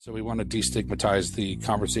So we want to destigmatize the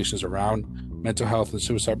conversations around mental health and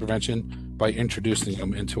suicide prevention by introducing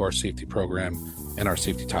them into our safety program and our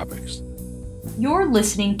safety topics. You're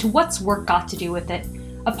listening to What's Work Got to Do with It,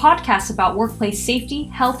 a podcast about workplace safety,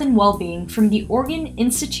 health, and well-being from the Oregon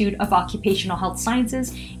Institute of Occupational Health Sciences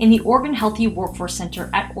and the Oregon Healthy Workforce Center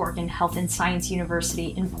at Oregon Health and Science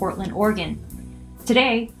University in Portland, Oregon.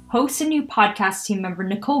 Today, host and new podcast team member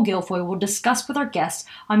Nicole Guilfoyle will discuss with our guests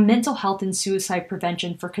on mental health and suicide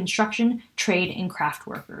prevention for construction, trade, and craft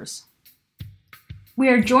workers. We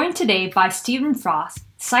are joined today by Stephen Frost,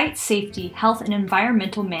 Site Safety, Health, and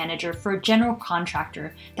Environmental Manager for a general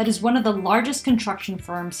contractor that is one of the largest construction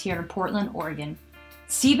firms here in Portland, Oregon.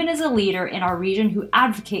 Stephen is a leader in our region who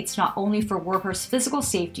advocates not only for workers' physical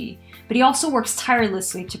safety, but he also works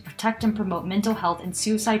tirelessly to protect and promote mental health and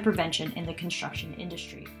suicide prevention in the construction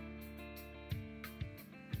industry.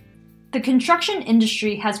 The construction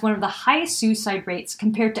industry has one of the highest suicide rates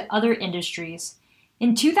compared to other industries.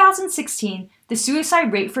 In 2016, the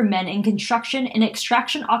suicide rate for men in construction and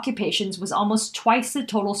extraction occupations was almost twice the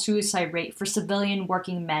total suicide rate for civilian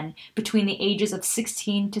working men between the ages of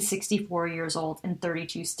 16 to 64 years old in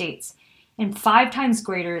 32 states, and 5 times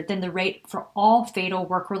greater than the rate for all fatal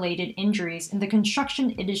work-related injuries in the construction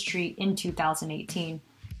industry in 2018.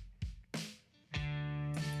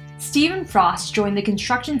 Stephen Frost joined the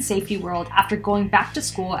construction safety world after going back to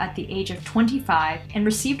school at the age of 25 and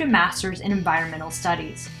received a master's in environmental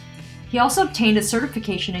studies. He also obtained a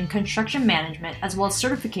certification in construction management as well as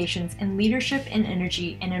certifications in leadership in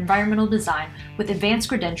energy and environmental design with advanced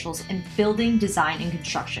credentials in building design and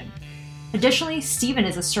construction. Additionally, Stephen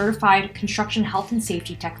is a certified construction health and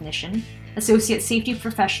safety technician, associate safety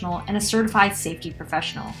professional, and a certified safety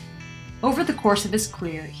professional. Over the course of his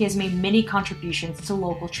career, he has made many contributions to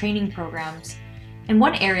local training programs. And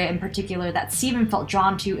one area in particular that Stephen felt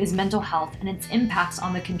drawn to is mental health and its impacts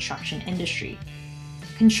on the construction industry.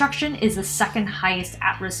 Construction is the second highest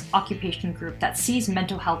at-risk occupation group that sees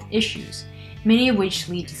mental health issues, many of which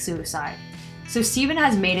lead to suicide. So Stephen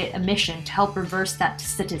has made it a mission to help reverse that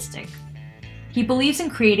statistic. He believes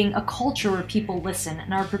in creating a culture where people listen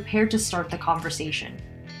and are prepared to start the conversation.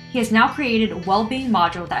 He has now created a well-being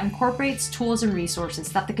module that incorporates tools and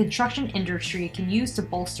resources that the construction industry can use to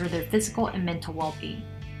bolster their physical and mental well-being.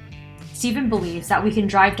 Stephen believes that we can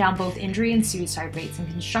drive down both injury and suicide rates in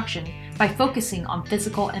construction by focusing on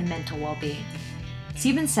physical and mental well-being.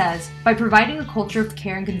 Stephen says, by providing a culture of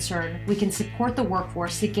care and concern, we can support the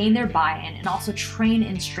workforce to gain their buy-in and also train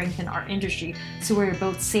and strengthen our industry so we're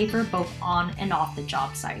both safer both on and off the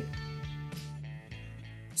job site.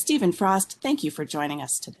 Stephen Frost, thank you for joining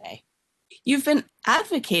us today. You've been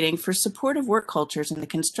advocating for supportive work cultures in the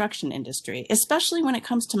construction industry, especially when it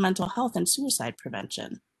comes to mental health and suicide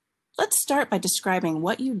prevention. Let's start by describing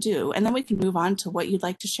what you do, and then we can move on to what you'd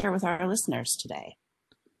like to share with our listeners today.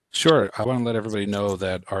 Sure. I want to let everybody know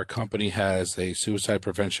that our company has a suicide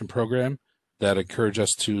prevention program that encourages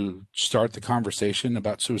us to start the conversation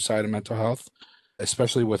about suicide and mental health,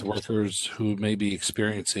 especially with workers who may be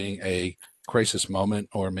experiencing a crisis moment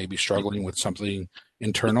or maybe struggling with something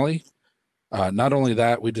internally. Not only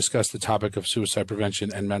that, we discuss the topic of suicide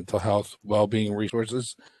prevention and mental health well-being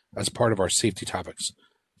resources as part of our safety topics.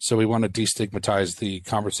 So we want to destigmatize the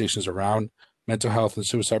conversations around mental health and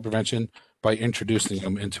suicide prevention by introducing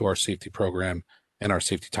them into our safety program and our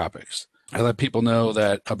safety topics. I let people know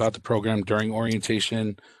that about the program during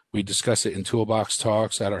orientation. We discuss it in toolbox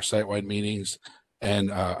talks at our site-wide meetings.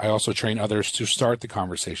 And I also train others to start the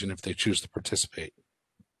conversation if they choose to participate.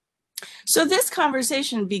 So this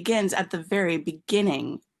conversation begins at the very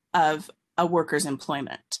beginning of a worker's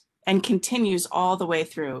employment and continues all the way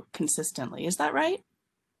through consistently. Is that right?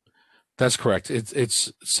 That's correct.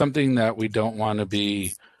 It's something that we don't want to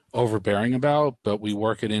be overbearing about, but we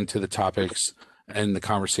work it into the topics and the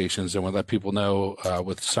conversations, and we let people know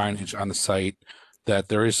with signage on the site that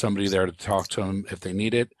there is somebody there to talk to them if they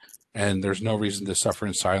need it. And there's no reason to suffer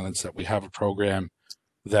in silence, that we have a program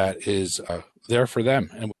that is there for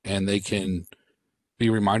them. And they can be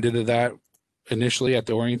reminded of that initially at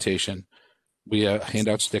the orientation. We hand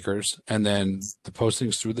out stickers and then the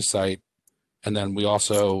postings through the site. And then we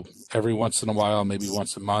also, every once in a while, maybe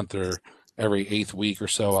once a month or every 8th week or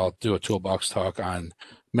so, I'll do a toolbox talk on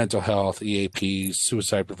mental health, EAPs,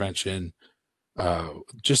 suicide prevention,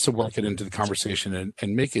 just to work it into the conversation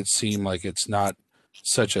and make it seem like it's not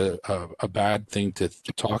such a bad thing to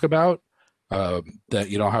talk about, that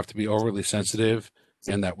you don't have to be overly sensitive,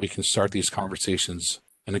 and that we can start these conversations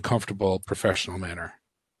in a comfortable, professional manner.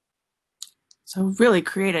 So really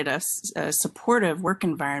created a supportive work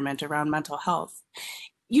environment around mental health.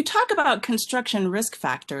 You talk about construction risk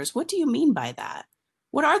factors. What do you mean by that?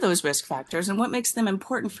 What are those risk factors and what makes them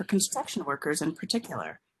important for construction workers in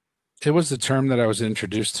particular? It was the term that I was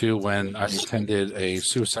introduced to when I attended a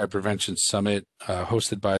suicide prevention summit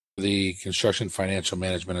hosted by the Construction Financial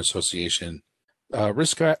Management Association.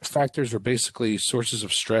 Risk factors are basically sources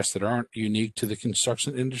of stress that aren't unique to the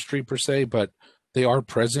construction industry per se, but they are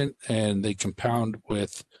present and they compound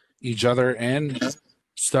with each other and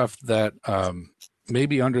stuff that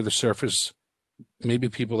maybe under the surface, maybe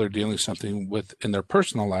people are dealing something with in their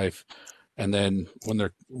personal life, and then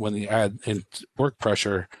when they add in work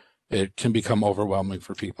pressure, it can become overwhelming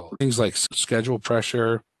for people. Things like schedule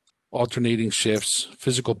pressure, alternating shifts,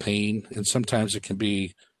 physical pain, and sometimes it can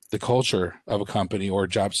be the culture of a company or a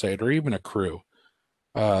job site or even a crew.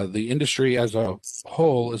 The industry as a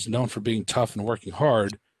whole is known for being tough and working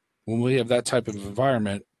hard. When we have that type of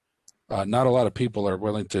environment, not a lot of people are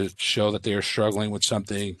willing to show that they are struggling with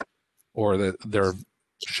something or that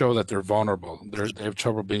they're vulnerable. They have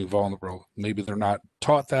trouble being vulnerable. Maybe they're not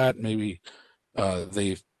taught that. Maybe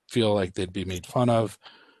they feel like they'd be made fun of.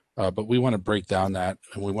 But we want to break down that,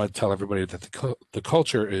 and we want to tell everybody that the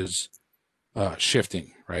culture is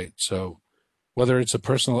shifting, right? So whether it's a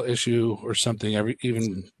personal issue or something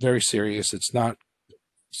even very serious, it's not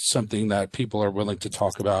something that people are willing to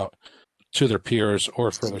talk about to their peers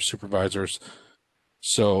or for their supervisors.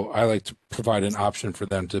 So I like to provide an option for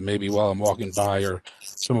them to maybe while I'm walking by or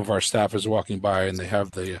some of our staff is walking by and they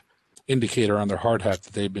have the indicator on their hard hat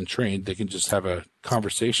that they've been trained, they can just have a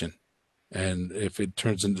conversation. And if it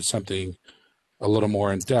turns into something a little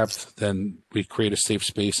more in depth, then we create a safe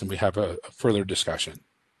space and we have a further discussion.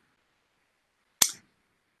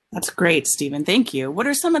 That's great, Stephen. Thank you. What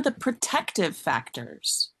are some of the protective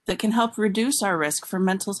factors that can help reduce our risk for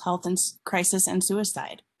mental health and crisis and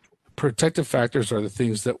suicide? Protective factors are the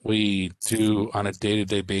things that we do on a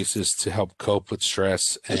day-to-day basis to help cope with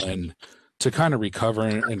stress and to kind of recover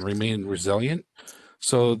and remain resilient.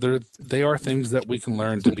 So they are things that we can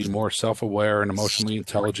learn to be more self-aware and emotionally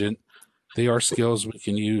intelligent. They are skills we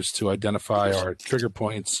can use to identify our trigger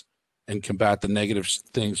points and combat the negative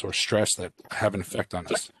things or stress that have an effect on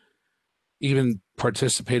us. Even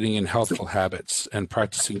participating in healthful habits and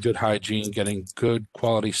practicing good hygiene, getting good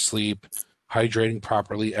quality sleep, hydrating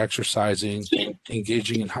properly, exercising,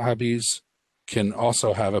 engaging in hobbies can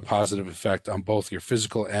also have a positive effect on both your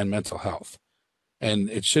physical and mental health. And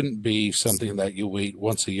it shouldn't be something that you wait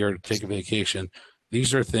once a year to take a vacation.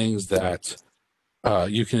 These are things that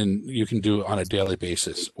you can do on a daily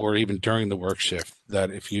basis or even during the work shift, that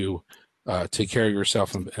if you take care of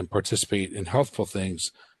yourself and participate in healthful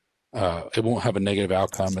things, it won't have a negative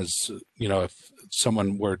outcome as, if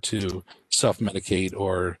someone were to self-medicate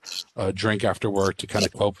or drink after work to kind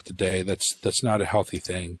of cope with the day. That's not a healthy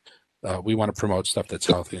thing. We want to promote stuff that's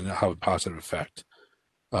healthy and have a positive effect.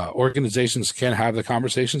 Organizations can have the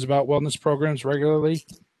conversations about wellness programs regularly,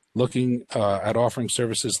 looking at offering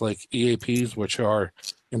services like EAPs, which are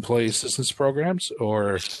employee assistance programs,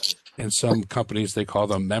 or in some companies, they call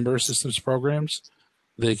them member assistance programs.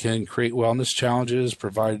 They can create wellness challenges,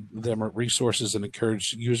 provide them resources and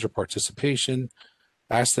encourage user participation,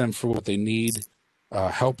 ask them for what they need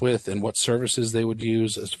help with and what services they would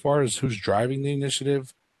use. As far as who's driving the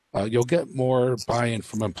initiative, you'll get more buy-in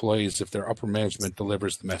from employees if their upper management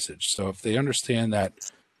delivers the message. So if they understand that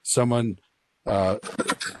someone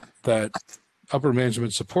that upper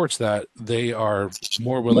management supports that, they are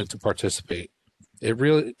more willing to participate. It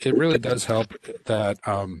really does help that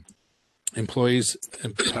employees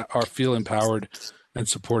feel empowered and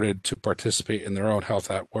supported to participate in their own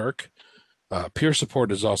health at work. Peer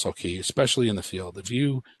support is also key, especially in the field. If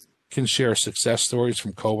you can share success stories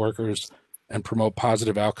from coworkers and promote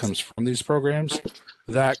positive outcomes from these programs,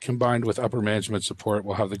 that combined with upper management support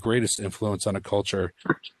will have the greatest influence on a culture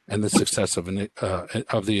and the success of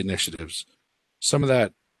the initiatives. Some of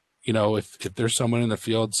that, if there's someone in the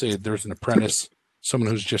field, say there's an apprentice, someone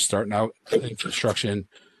who's just starting out in construction,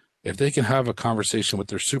 if they can have a conversation with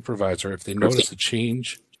their supervisor, if they notice a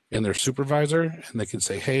change in their supervisor and they can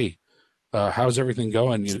say, hey, how's everything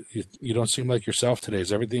going? You don't seem like yourself today.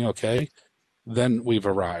 Is everything okay? Then we've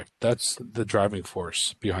arrived. That's the driving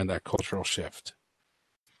force behind that cultural shift.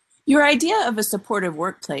 Your idea of a supportive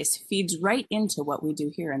workplace feeds right into what we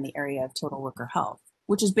do here in the area of total worker health,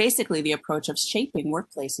 which is basically the approach of shaping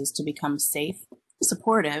workplaces to become safe,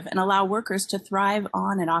 supportive, and allow workers to thrive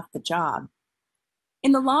on and off the job.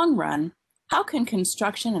 In the long run, how can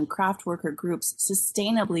construction and craft worker groups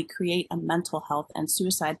sustainably create a mental health and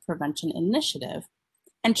suicide prevention initiative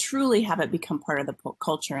and truly have it become part of the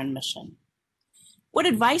culture and mission? What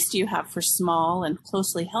advice do you have for small and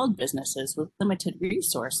closely held businesses with limited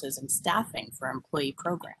resources and staffing for employee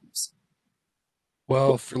programs?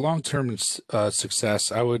 Well, for long-term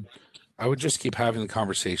success, I would just keep having the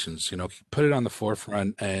conversations, put it on the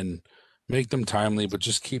forefront and make them timely, but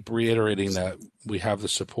just keep reiterating that we have the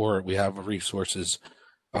support, we have the resources,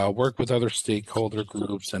 work with other stakeholder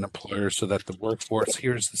groups and employers so that the workforce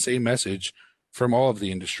hears the same message from all of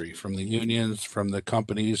the industry, from the unions, from the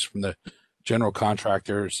companies, from the general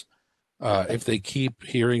contractors. If they keep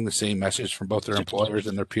hearing the same message from both their employers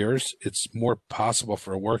and their peers, it's more possible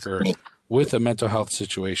for a worker with a mental health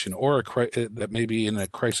situation or that may be in a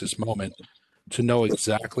crisis moment to know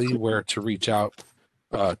exactly where to reach out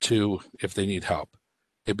to if they need help.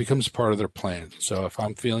 It becomes part of their plan. So if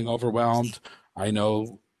I'm feeling overwhelmed, I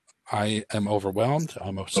know I am overwhelmed.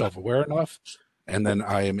 I'm self-aware enough, and then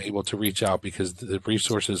I am able to reach out because the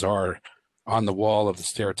resources are on the wall of the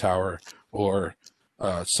stair tower, or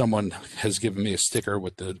someone has given me a sticker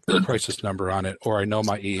with the crisis number on it, or I know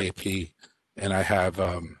my EAP and I have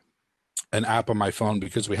an app on my phone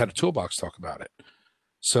because we had a toolbox talk about it.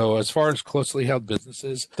 So as far as closely held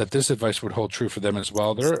businesses, that this advice would hold true for them as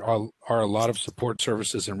well. There are a lot of support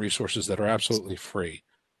services and resources that are absolutely free.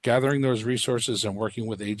 Gathering those resources and working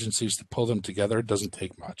with agencies to pull them together doesn't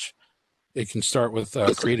take much. It can start with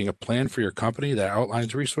creating a plan for your company that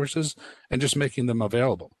outlines resources and just making them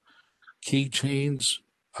available. Keychains,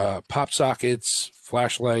 pop sockets,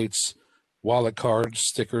 flashlights, wallet cards,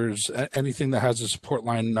 stickers, anything that has a support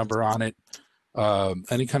line number on it,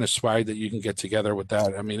 any kind of swag that you can get together with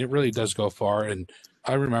that. I mean, it really does go far. And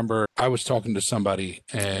I remember I was talking to somebody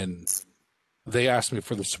and they asked me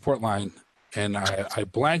for the support line, and I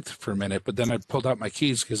blanked for a minute, but then I pulled out my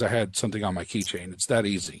keys because I had something on my keychain. It's that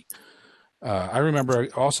easy. I remember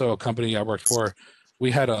also a company I worked for, we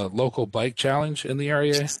had a local bike challenge in the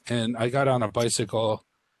area, and I got on a bicycle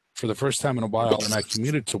for the first time in a while, and I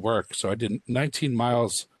commuted to work. So I did 19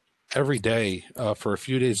 miles every day for a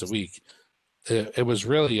few days a week. It was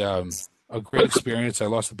really a great experience. I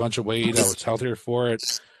lost a bunch of weight. I was healthier for it,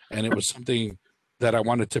 and it was something that I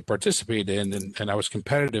wanted to participate in, and I was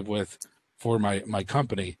competitive with for my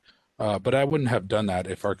company. But I wouldn't have done that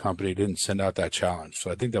if our company didn't send out that challenge. So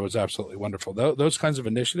I think that was absolutely wonderful. Those kinds of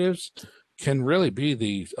initiatives can really be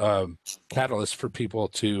the catalyst for people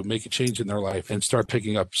to make a change in their life and start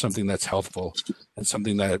picking up something that's healthful and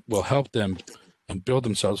something that will help them and build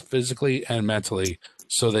themselves physically and mentally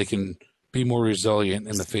so they can be more resilient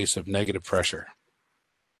in the face of negative pressure.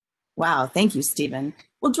 Wow, thank you, Stephen.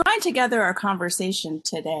 Well, drawing together our conversation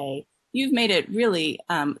today, you've made it really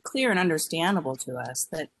clear and understandable to us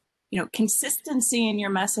that consistency in your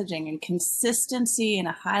messaging and consistency in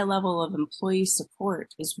a high level of employee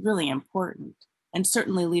support is really important. And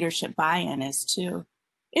certainly leadership buy-in is too.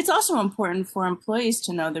 It's also important for employees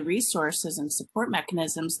to know the resources and support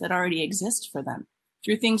mechanisms that already exist for them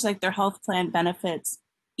through things like their health plan benefits,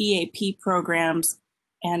 EAP programs,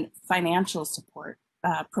 and financial support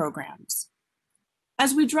programs.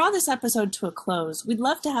 As we draw this episode to a close, we'd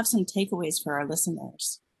love to have some takeaways for our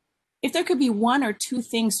listeners. If there could be one or two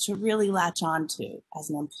things to really latch on to as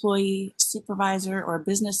an employee, supervisor, or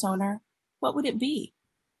business owner, what would it be?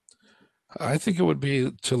 I think it would be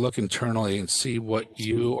to look internally and see what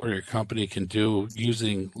you or your company can do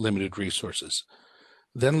using limited resources.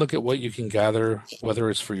 Then look at what you can gather, whether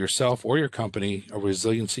it's for yourself or your company, a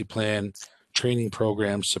resiliency plan, training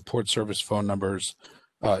programs, support service phone numbers,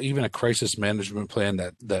 even a crisis management plan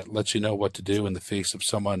that lets you know what to do in the face of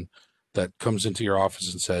someone that comes into your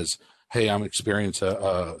office and says, hey, I'm experiencing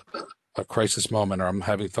a crisis moment, or I'm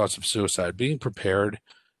having thoughts of suicide. Being prepared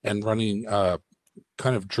and running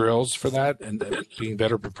kind of drills for that and being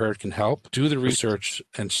better prepared can help. Do the research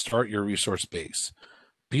and start your resource base.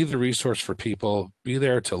 Be the resource for people. Be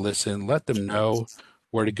there to listen. Let them know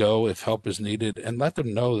where to go if help is needed, and let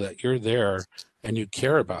them know that you're there and you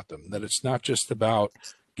care about them, that it's not just about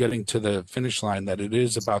getting to the finish line, that it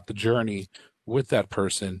is about the journey with that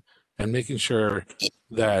person, and making sure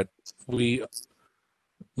that we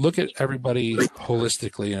look at everybody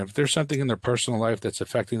holistically. And if there's something in their personal life that's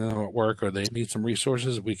affecting them at work, or they need some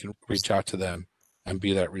resources, we can reach out to them and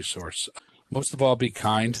be that resource. Most of all, be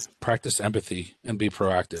kind, practice empathy, and be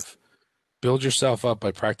proactive. Build yourself up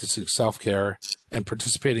by practicing self-care and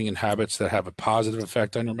participating in habits that have a positive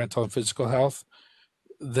effect on your mental and physical health.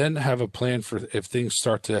 Then have a plan for if things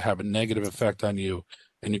start to have a negative effect on you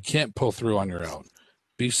and you can't pull through on your own.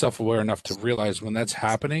 Be self-aware enough to realize when that's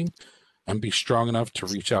happening and be strong enough to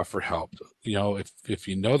reach out for help. If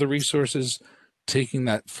you know the resources, taking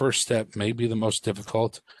that first step may be the most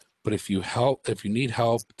difficult, but if you need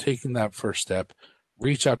help, taking that first step,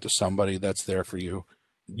 reach out to somebody that's there for you.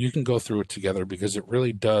 You can go through it together because it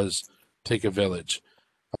really does take a village.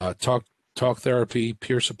 Talk talk therapy,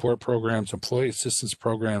 peer support programs, employee assistance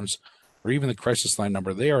programs, or even the crisis line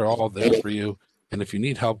number, they are all there for you. And if you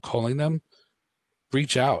need help calling them,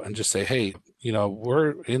 reach out and just say, hey,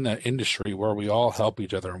 we're in the industry where we all help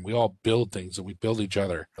each other and we all build things and we build each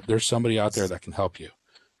other. There's somebody out there that can help you.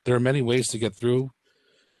 There are many ways to get through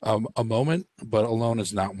a moment, but alone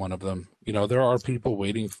is not one of them. There are people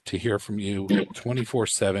waiting to hear from you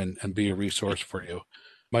 24/7 and be a resource for you.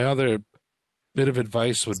 My other bit of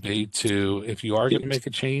advice would be to, if you are going to make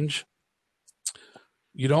a change,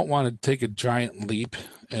 you don't want to take a giant leap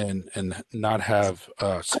and not have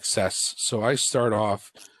success. So I start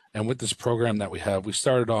off, and with this program that we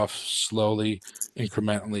started off slowly,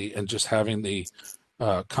 incrementally, and just having the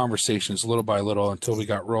conversations little by little until we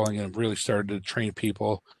got rolling and really started to train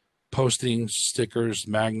people, posting stickers,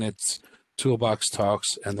 magnets, toolbox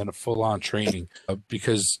talks, and then a full-on training.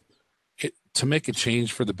 Because to make a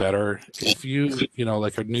change for the better, if you,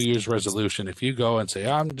 like a New Year's resolution, if you go and say,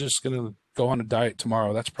 I'm just going to go on a diet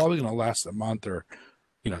tomorrow, that's probably going to last a month or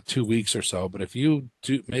 2 weeks or so. But if you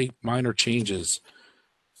do make minor changes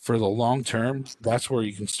for the long term, that's where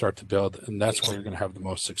you can start to build, and that's where you're going to have the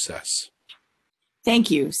most success.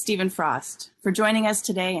 Thank you, Stephen Frost, for joining us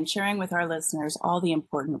today and sharing with our listeners all the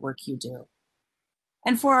important work you do.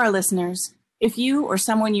 And for our listeners, if you or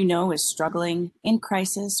someone you know is struggling, in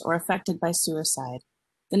crisis, or affected by suicide,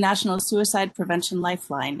 the National Suicide Prevention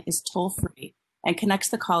Lifeline is toll-free and connects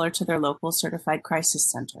the caller to their local certified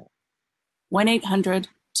crisis center.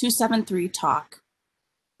 1-800-273-TALK.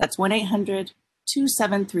 That's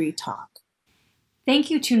 1-800-273-TALK.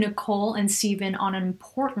 Thank you to Nicole and Stephen on an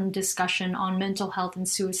important discussion on mental health and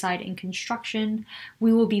suicide in construction.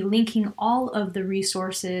 We will be linking all of the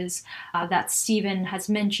resources that Stephen has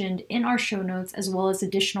mentioned in our show notes, as well as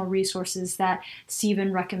additional resources that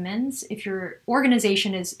Stephen recommends if your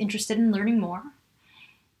organization is interested in learning more.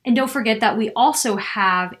 And don't forget that we also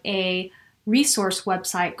have a resource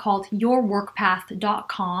website called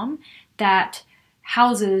yourworkpath.com that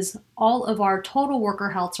houses all of our total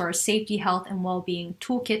worker health, so our safety, health, and well-being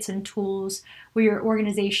toolkits and tools where your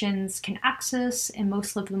organizations can access, and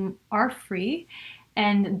most of them are free.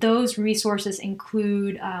 And those resources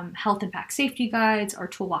include health impact safety guides, our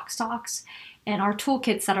toolbox talks, and our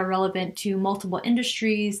toolkits that are relevant to multiple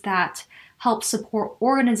industries that help support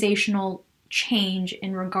organizational change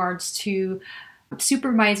in regards to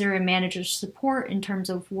supervisor and manager support in terms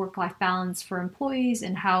of work-life balance for employees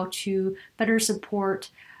and how to better support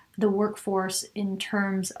the workforce in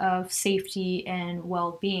terms of safety and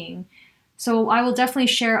well-being. So I will definitely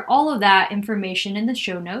share all of that information in the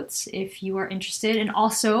show notes if you are interested. And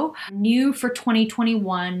also, new for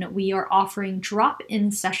 2021, we are offering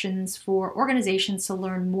drop-in sessions for organizations to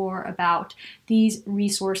learn more about these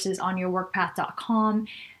resources on yourworkpath.com.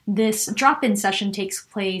 This drop-in session takes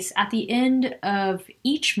place at the end of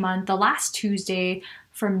each month, the last Tuesday,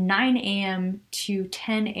 from 9 a.m. to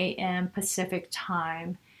 10 a.m. Pacific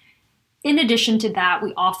time. In addition to that,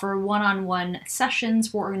 we offer one-on-one sessions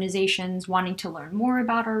for organizations wanting to learn more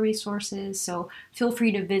about our resources. So feel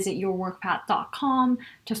free to visit yourworkpath.com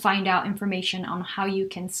to find out information on how you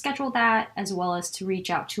can schedule that, as well as to reach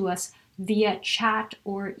out to us via chat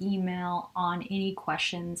or email on any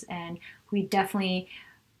questions. And we definitely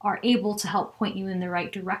are able to help point you in the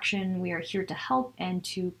right direction. We are here to help and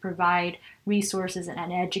to provide resources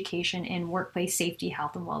and education in workplace safety,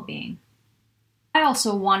 health, and well-being. I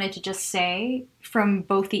also wanted to just say, from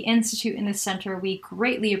both the Institute and the Center, we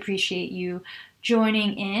greatly appreciate you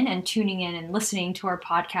joining in and tuning in and listening to our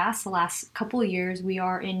podcast the last couple of years. We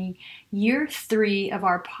are in year 3 of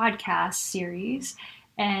our podcast series,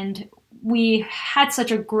 and we had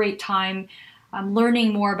such a great time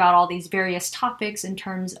learning more about all these various topics in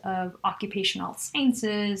terms of occupational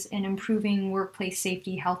sciences and improving workplace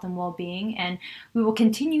safety, health, and well-being. And we will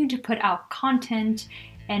continue to put out content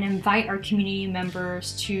and invite our community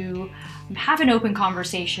members to have an open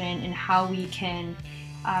conversation in how we can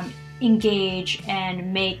engage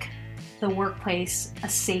and make the workplace a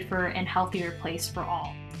safer and healthier place for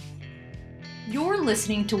all. You're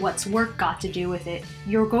listening to What's Work Got to Do with It,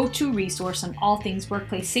 your go-to resource on all things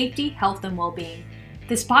workplace safety, health, and well-being.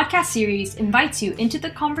 This podcast series invites you into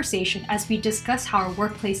the conversation as we discuss how our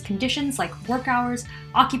workplace conditions like work hours,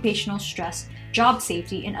 occupational stress, job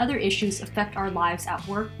safety, and other issues affect our lives at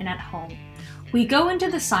work and at home. We go into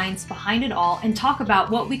the science behind it all and talk about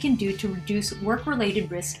what we can do to reduce work-related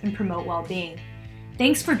risk and promote well-being.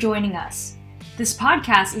 Thanks for joining us. This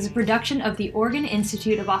podcast is a production of the Oregon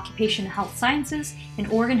Institute of Occupational Health Sciences and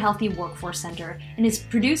Oregon Healthy Workforce Center, and is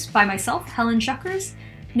produced by myself, Helen Shuckers,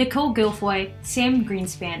 Nicole Guilfoy, Sam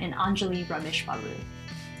Greenspan, and Anjali Ramesh Babu.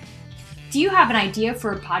 Do you have an idea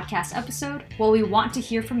for a podcast episode? Well, we want to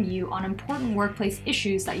hear from you on important workplace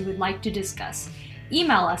issues that you would like to discuss.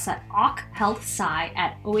 Email us at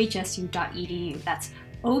occhealthsci@ohsu.edu. That's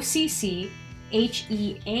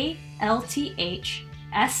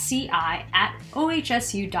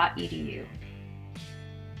OCCHEALTHSCI@ohsu.edu.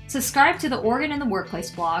 Subscribe to the Oregon in the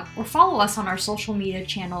Workplace blog or follow us on our social media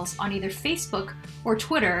channels on either Facebook or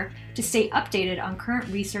Twitter to stay updated on current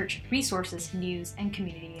research, resources, news, and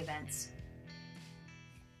community events.